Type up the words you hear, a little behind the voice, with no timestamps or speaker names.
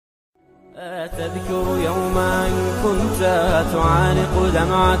تذكر يوما كنت تعانق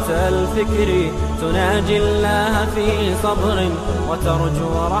دمعة الفكر تناجي الله في صبر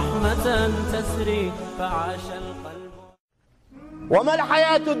وترجو رحمة تسري فعاش القلب. وما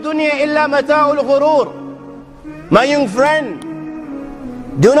الحياة الدنيا إلا متاع الغرور. My young friend,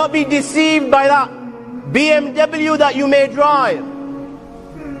 do not be deceived by that BMW that you may drive.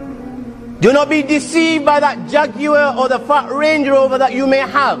 Do not be deceived by that Jaguar or the fat Range Rover that you may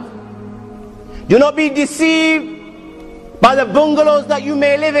have. Do not be deceived by the bungalows that you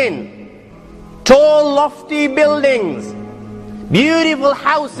may live in. Tall, lofty buildings, beautiful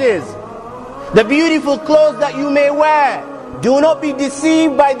houses, the beautiful clothes that you may wear. Do not be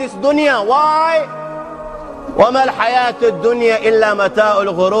deceived by this dunya. Why? وَمَا الْحَيَاةُ الدُّنْيَا إِلَّا مَتَاءُ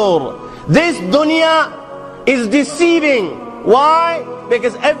الْغُرُورِ. This dunya is deceiving. Why?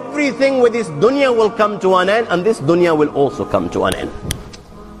 Because everything with this dunya will come to an end, and this dunya will also come to an end.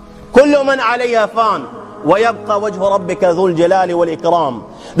 كل من عليها فان ويبقى وجه ربك ذو الجلال والإكرام.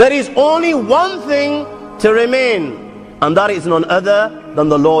 There is only one thing to remain, and that is none other than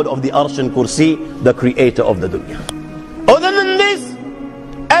the Lord of the Arsh and Kursi, the creator of the dunya. Other than this,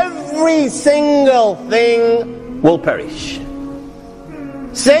 every single thing will perish.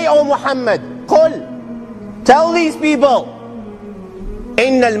 Say, O Muhammad, قل, tell these people,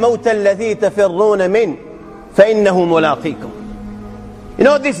 إن الموت الذي تفرون منه فإنه ملاقيكم. You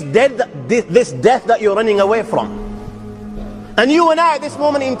know this death that you're running away from. And you and I at this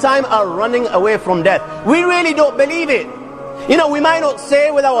moment in time are running away from death. We really don't believe it. You know, we might not say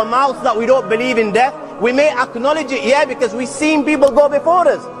with our mouths that we don't believe in death. We may acknowledge it, yeah, because we've seen people go before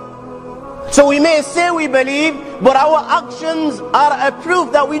us. So we may say we believe, but our actions are a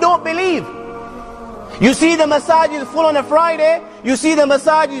proof that we don't believe. You see the masajid full on a Friday, you see the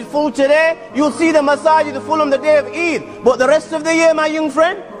masajid full today, you'll see the masajid full on the day of Eid. But the rest of the year, my young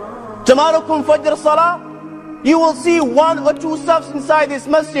friend, tomorrow come Fajr Salah, you will see one or two safs inside this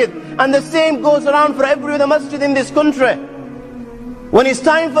masjid, and the same goes around for every other masjid in this country. When it's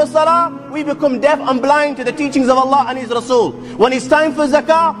time for Salah, we become deaf and blind to the teachings of Allah and His Rasul. When it's time for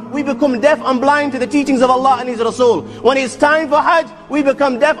Zakah, we become deaf and blind to the teachings of Allah and His Rasul. When it's time for Hajj, we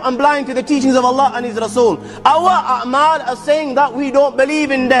become deaf and blind to the teachings of Allah and His Rasul. Our a'mal are saying that we don't believe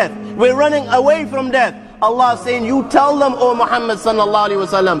in death. We're running away from death. Allah is saying, you tell them, O Muhammad sallallahu alaihi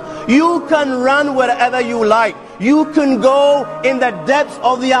wasallam, you can run wherever you like. You can go in the depths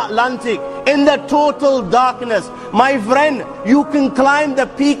of the Atlantic, in the total darkness. My friend, you can climb the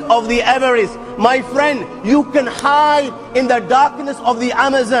peak of the Everest. My friend, you can hide in the darkness of the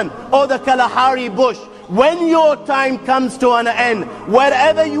Amazon or the Kalahari bush. When your time comes to an end,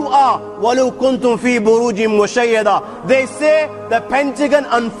 wherever you are, وَلَوْ كُنْتُمْ فِي بُرُوجٍ مُشَيَّدَةٍ. They say the Pentagon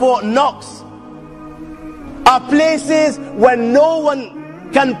and Fort Knox are places where no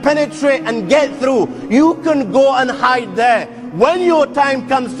one can penetrate and get through. You can go and hide there. When your time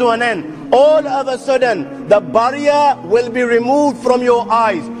comes to an end, all of a sudden the barrier will be removed from your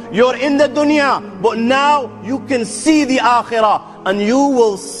eyes. You're in the dunya, but now you can see the akhirah, and you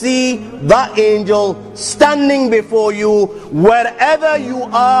will see that angel standing before you wherever you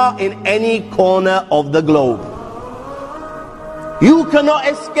are in any corner of the globe. You cannot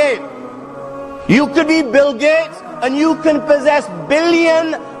escape. You could be Bill Gates and you can possess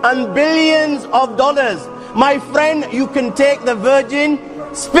billions and billions of dollars. My friend, you can take the Virgin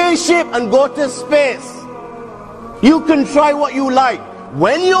spaceship and go to space. You can try what you like.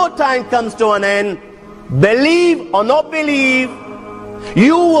 When your time comes to an end, believe or not believe,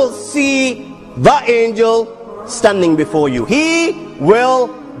 you will see that angel standing before you. He will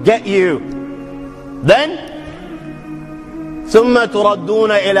get you. Then ثم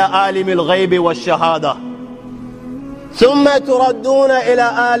تردون إلى عالم الغيب والشهادة. ثم تردون إلى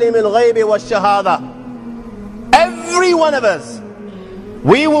عالم الغيب والشهادة. Every one of us,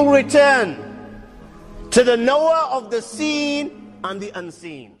 we will return to the knower of the seen and the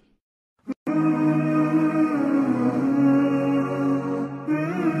unseen.